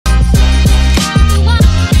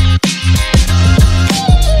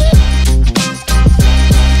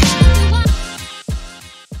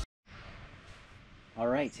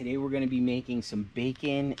Today we're going to be making some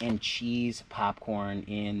bacon and cheese popcorn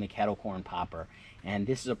in the kettle corn popper. And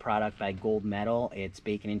this is a product by Gold Medal. It's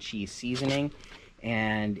bacon and cheese seasoning,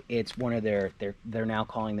 and it's one of they're now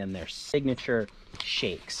calling them their signature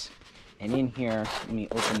shakes. And in here, let me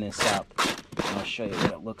open this up and I'll show you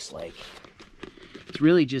what it looks like. It's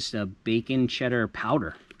really just a bacon cheddar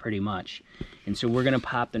powder, pretty much. And so we're going to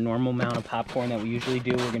pop the normal amount of popcorn that we usually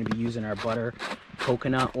do. We're going to be using our butter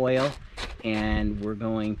coconut oil, and we're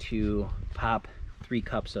going to pop 3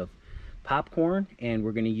 cups of popcorn, and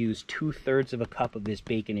we're going to use 2/3 of a cup of this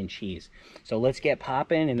bacon and cheese. So let's get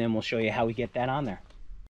popping, and then we'll show you how we get that on there.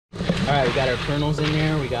 All right, we got our kernels in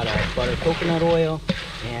there, we got our butter coconut oil,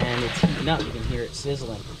 and it's heating up. You can hear it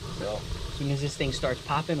sizzling. So as soon as this thing starts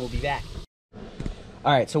popping, we'll be back.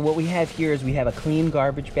 All right, so what we have here is we have a clean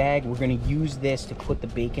garbage bag. We're going to use this to put the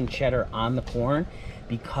bacon cheddar on the corn,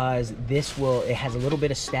 because it has a little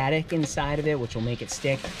bit of static inside of it, which will make it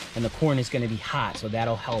stick, and the corn is going to be hot, so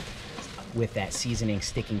that'll help with that seasoning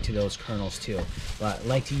sticking to those kernels too. But I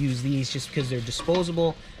like to use these just because they're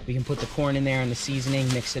disposable. We can put the corn in there and the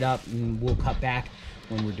seasoning, mix it up, and we'll cut back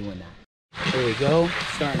when we're doing that. There we go,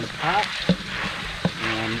 starting to pop,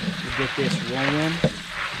 and we'll get this rolling.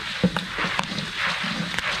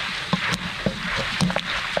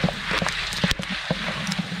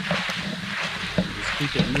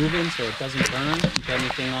 Keep it moving so it doesn't burn. Keep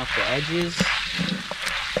anything off the edges.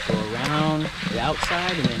 Go around the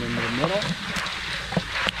outside and then into the middle.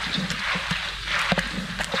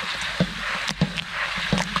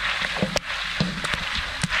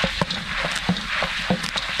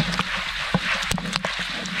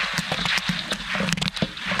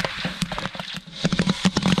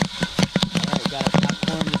 Alright, got our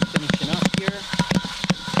popcorn just finishing up here.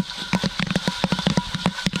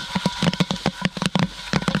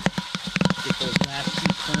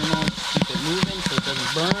 Moving so it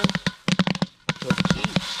doesn't burn. Go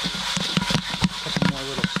heat. A couple more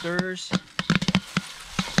little stirs.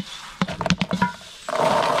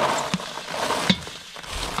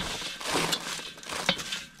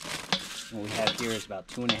 What we have here is about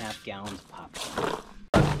 2.5 gallons of popcorn.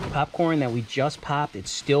 Popcorn that we just popped,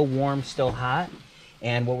 it's still warm, still hot.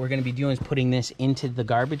 And what we're going to be doing is putting this into the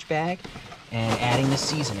garbage bag and adding the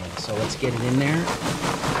seasoning. So let's get it in there.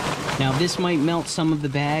 Now this might melt some of the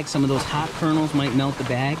bag, some of those hot kernels might melt the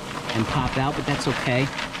bag and pop out, but that's okay.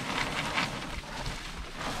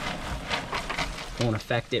 Won't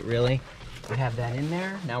affect it really. We have that in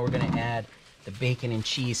there. Now we're gonna add the bacon and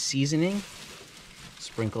cheese seasoning.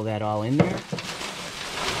 Sprinkle that all in there.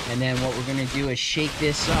 And then what we're gonna do is shake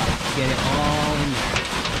this up, get it all in there.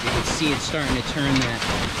 You can see it's starting to turn that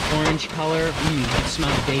orange color. You can smell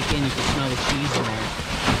the bacon, you can smell the cheese in there.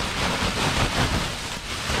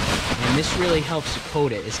 And this really helps to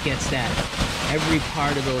coat it. This gets that every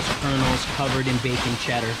part of those kernels covered in bacon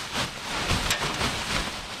cheddar.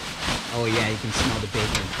 Oh yeah, you can smell the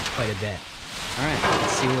bacon quite a bit. All right,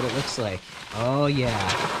 let's see what it looks like. Oh yeah.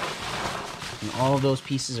 And all of those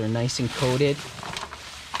pieces are nice and coated.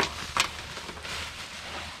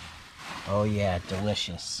 Oh yeah,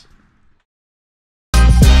 delicious.